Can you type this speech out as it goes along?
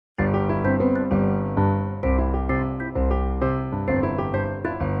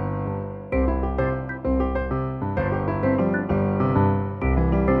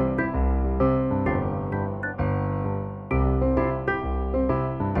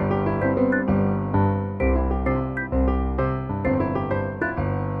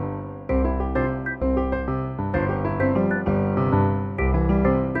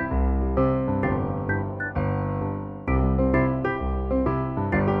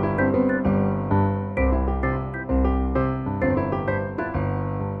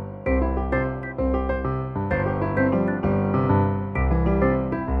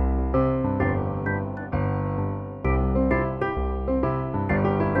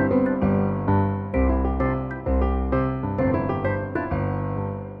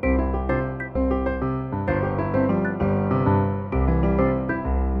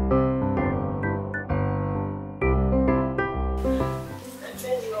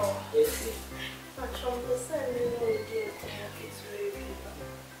Yes. I from the same day is very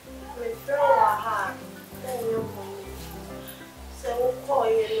me throw a hat, then you so call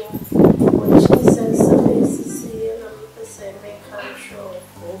you when she says see and I'm the same make control.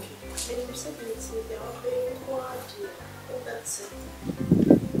 Okay. And you said it's the open quality. That's it.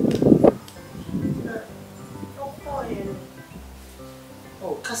 No call you.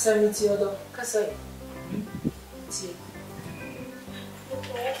 Oh, Kasa Theodore, Kasa.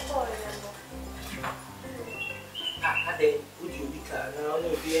 Ade, would you be car now? No,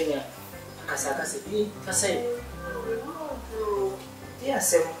 be any Kasa, Kasa. Dear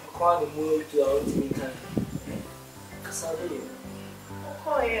Sam, call the moon to our Timika. Kasa, do you?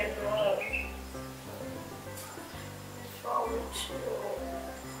 Oh, yeah,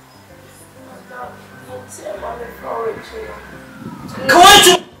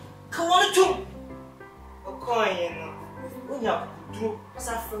 Come on to coin. When you do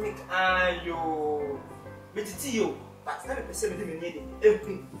Saframic, you Betty, but never perceive him in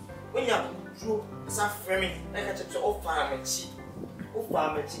everything. When you drew Saframic, like a chapter of Farmachi,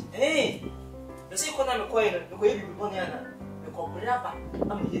 hey, the second I'm a coin, the way you put Bonniana, the Cobrapa,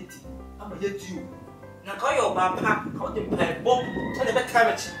 I'm a yet you. Now call your papa, call the pie bomb, and the back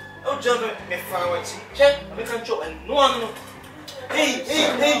cabbage. Oh, German, my flower, check, I can't show and no one. Hey,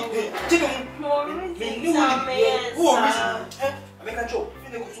 take him. Me knew who are I make a joke.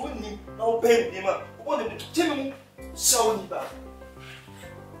 You know, wouldn't you? No pain, him up. One of the Timmy so back.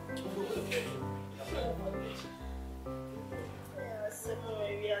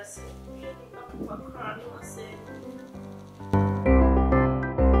 Yes,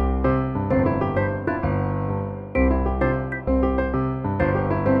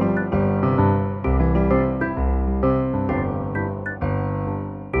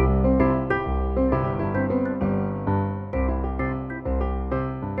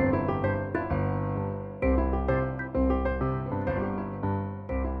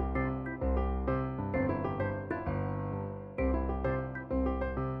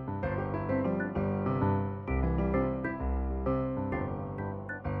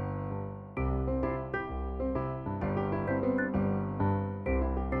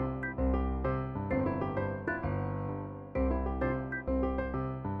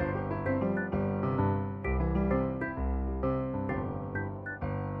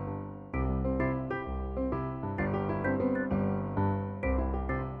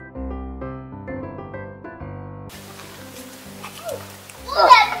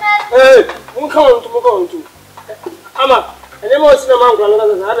 Hey, come on to. Ama, and then what's the man going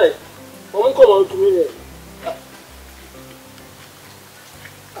to have? Come on to me.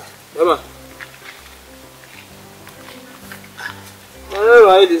 Mama.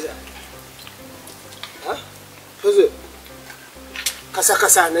 I this. Huh? Who's it?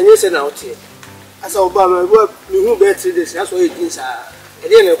 Kasa, and you say out here. As Obama, we who bet this. That's what it is. I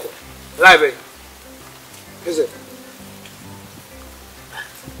didn't know. Library. Is it?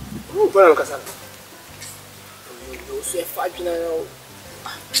 Para casar. Eu sou fácil na eu.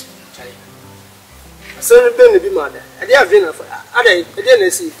 Chale. Sendo bem de mada. Ade a ver na fa. Ade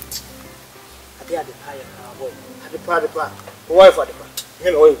nesse. Ade a de pai na boy. Ade pa. O wife ade pa.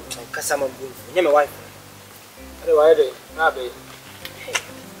 Nyame oi kasa mambu. Nyame wife. Ade wa ade na be.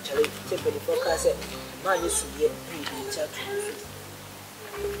 Chale, sempre de focus é. Ma yesu ye bi chat.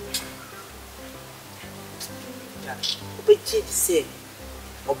 Ja. O pe che de se.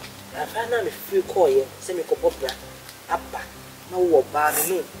 I find out if you call you, send me a couple of Abba. No, what bad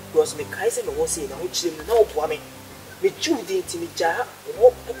no, because me Kaiser no one say, no, children, no, woman. Me Judy to me jar,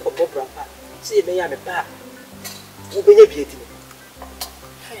 walk to Cobra, say, may I am a pa. Who be a beauty?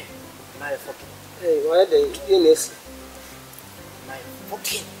 Hey, my fucking. Hey, why they illness? My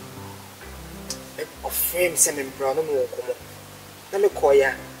fucking. Of frame sending brown no more. Let me call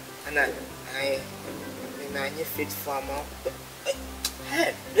ya, and I fit farmer.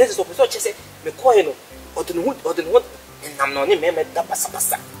 Hey, this is what we say. Me call you, or the wood, and I'm not in me,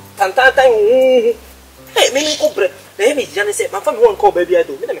 passa. Tanta, hey, me go bread. Let me just say, my family won't call baby. I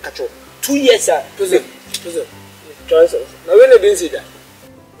do. Let me catch you. 2 years, sir. Choices. Now, when they see that?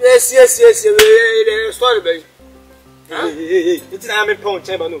 Yes, story, baby. Hey, it's not a pound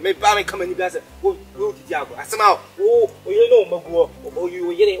chamber. No, maybe I come in the glass. Who did you go? I somehow, you know, Mago, or you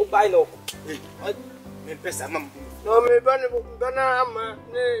were getting up by no. Me pesa mam. No me bana ama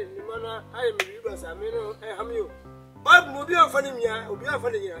ne mana ayi me biba sa me no ham you. Bible obi anfani mia, obi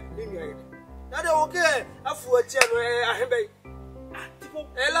anfani nya, ni mia ye. Na de okay afu achi no ahebe. Tipo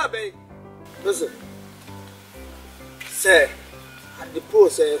ela be. Listen. Say at the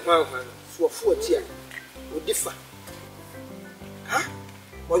post kwan so afu achi a odifa. Ha?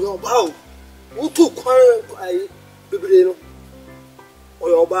 Oyo ba o. Wo to kwan ai bebre no.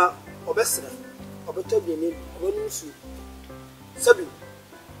 Oyo ba obesra. Obetobie ni obenusu. Sabi.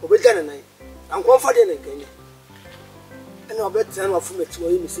 Obegana nan. Ankonfa de na kan. Ena obetan wa fumeti wo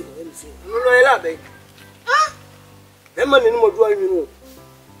yi misi ni. No no ela be. Ah! Dem man ni mo do anwi no.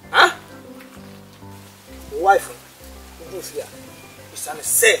 Ah? Wife. Do fia. Isane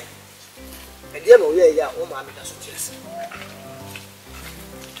say. E dia no ye ya o ma me da so chese.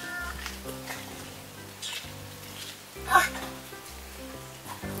 Ah!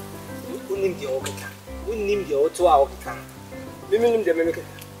 Unim dia okeka. Unim dia oto a okeka. Mimi nim dia me keka.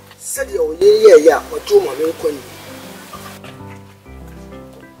 Said o ye ya o to ma me kwani.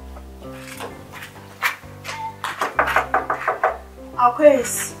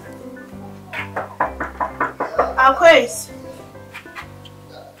 Aquarius.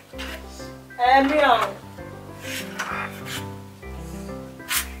 Meow.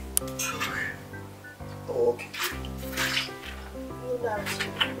 Okay.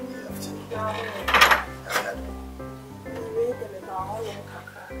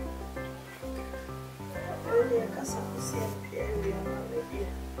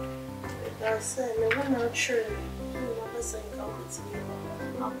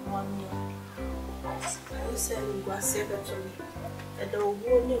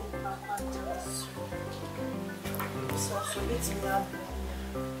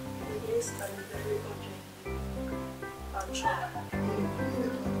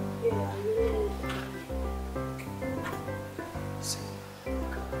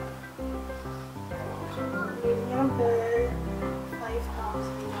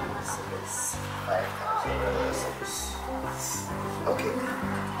 Okay.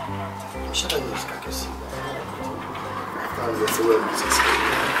 Shall I use Kakasi? I found this way what is this?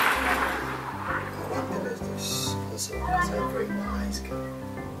 Also, because I very nice girl.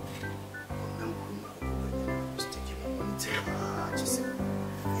 I'm taking my money to just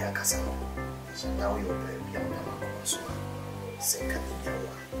yeah, Casano. Now you're baby, I'm not so second in your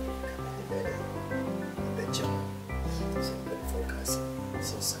one. The gym. Simple focus.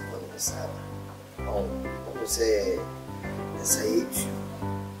 Since I'm on the side. Oh, I would say. Yes, I hate you.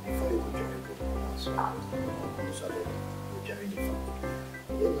 Before you go to the so I don't go to the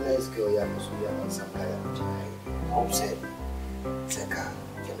you're a nice girl, you must be on some kind of child. Hope said, Seka,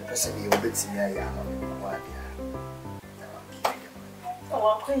 can the person be obeyed to me? I am on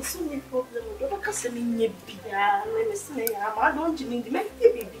Oh, I'm quite so many problems. Don't cast me in your beer. Let me say, I don't mean to make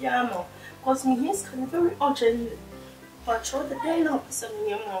you be piano. Cause me, he's kind of very urgent. But show the day now, person in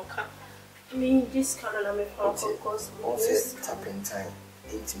your mocha. I mean, this kind of because also tapping time,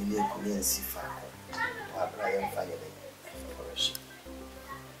 8 million Korean Sifa, or Brian family.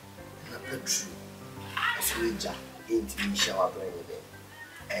 And a petru, a soldier, 8 million shower brain with them.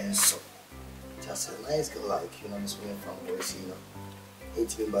 And so, just a nice girl like you know, Miss William from Boise, you know,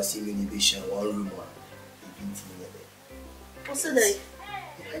 8 million Bassi inhibition, 1 room, 18 what's the day?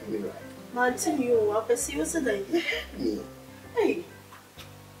 You had me right. Martin, you up, I see what's the day? Me. Hey.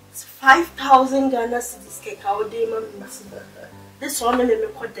 5,000 Ghana cedis cake. How day, man? This one let me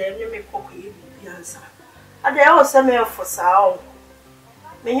call them. Let me cook you. Answer. And they also me for sound.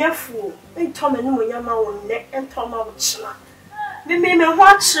 Me a fool. Me Tom and Muyama on neck and Tom out china. Me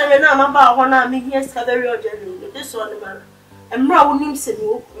watch and I'm about one. I mean, yes, very urgent. This one, man. And Brown him said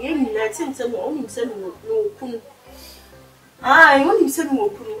no. I think some only said no. Kun. I only said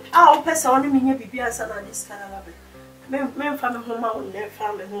no. I'll pass on me. Be answer this kind of it. Men family home out and their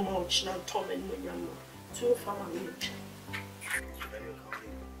family home out, China, Tom and William. 2 family.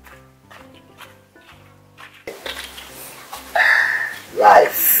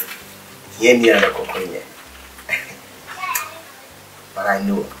 Life. But I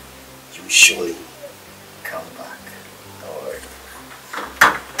know you surely come back. Don't worry.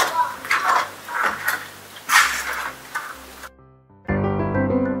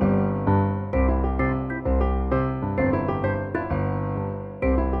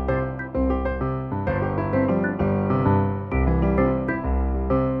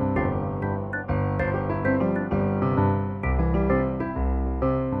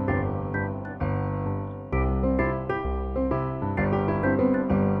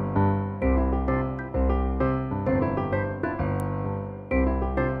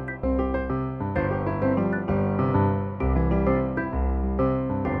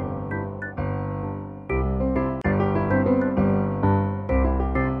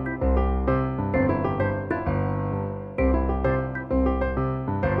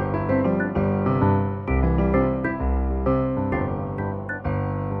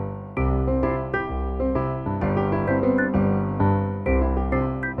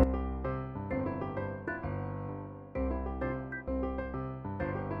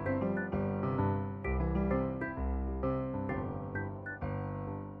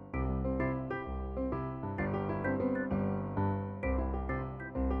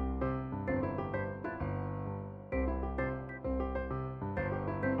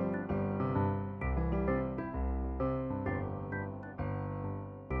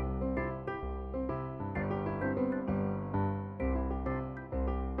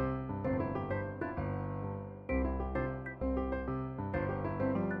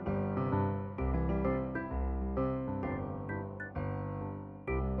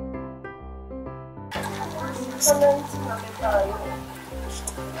 comment na me ba yo.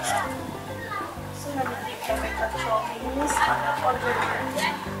 So na me can make a show me miss na order.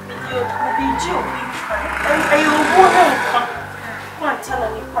 Video video. Ayo wo na ko. Kwa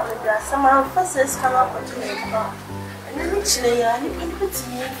tala ni pa me da sama emphasis can up to me ko. Na me chile ya ni pa peti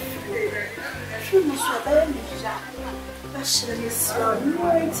ni. Feel so bad ni ja. Ba shire ni so no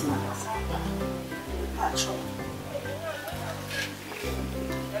right na. Pacho.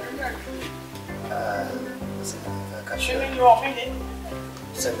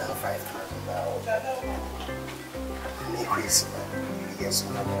 Send down $5,000. Increase, yes,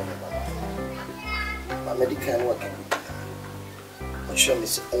 my medical work. I'm sure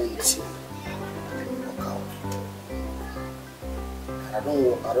Miss own team work out. I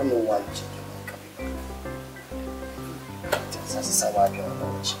don't know why you change your mind. That's how I don't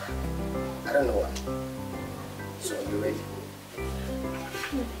know. I don't know why. So are you ready?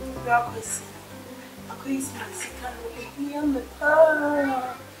 I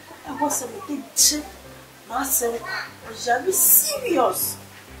was a big chip, massive, very serious.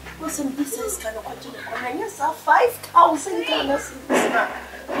 Wasn't business kind of continue. And yes, 5,000 Ghana cedis.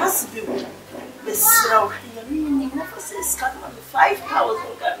 Must be the slow here, meaning never says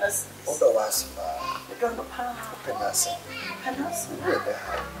 5,000 Ghana cedis. Otherwise, I don't know how. Penasa. Penasa?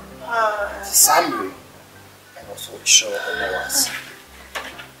 Summary and also show the was.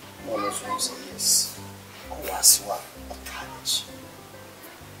 One of them say yes. Was one of college.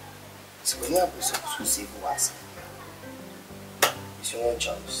 So when you have to see who was, it's your own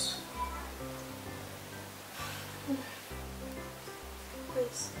choice.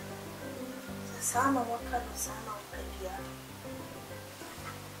 Please, the son of what kind of son of Pedia?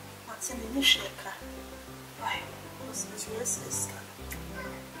 What's in the shaker? Why? Because it's yes, it's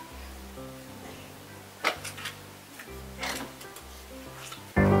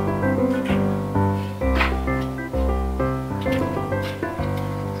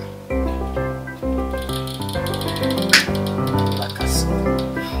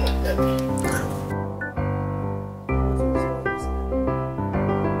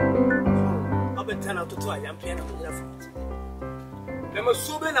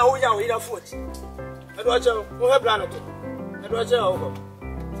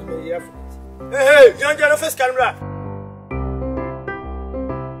Hey, you're the first camera.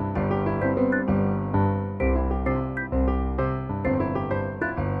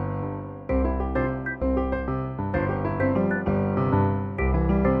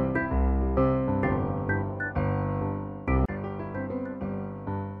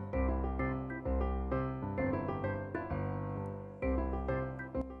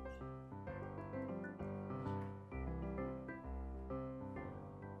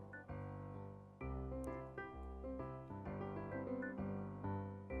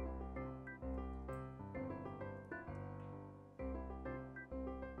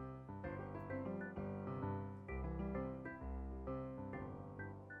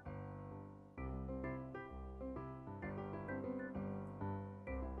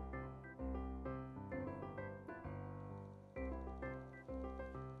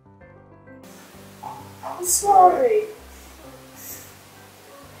 I'm sorry.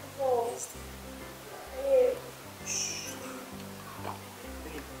 Oh. Yeah.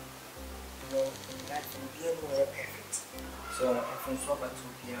 That will be more perfect. So, from Swapa to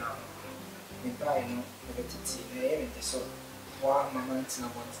Piano, we buy no tea, and so one moment in a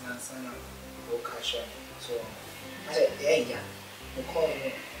once and son of cash. So, I said, yeah, the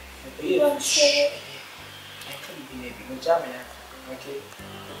coin, the I couldn't be maybe no jammer. Okay,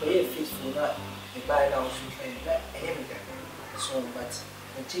 the way faithful that the buy now so can let everything. So, but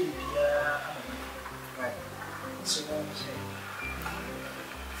the TV, right? So,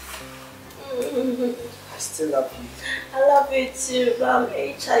 I still love you. I love you too, but I'm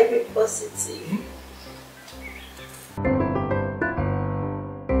HIV positive.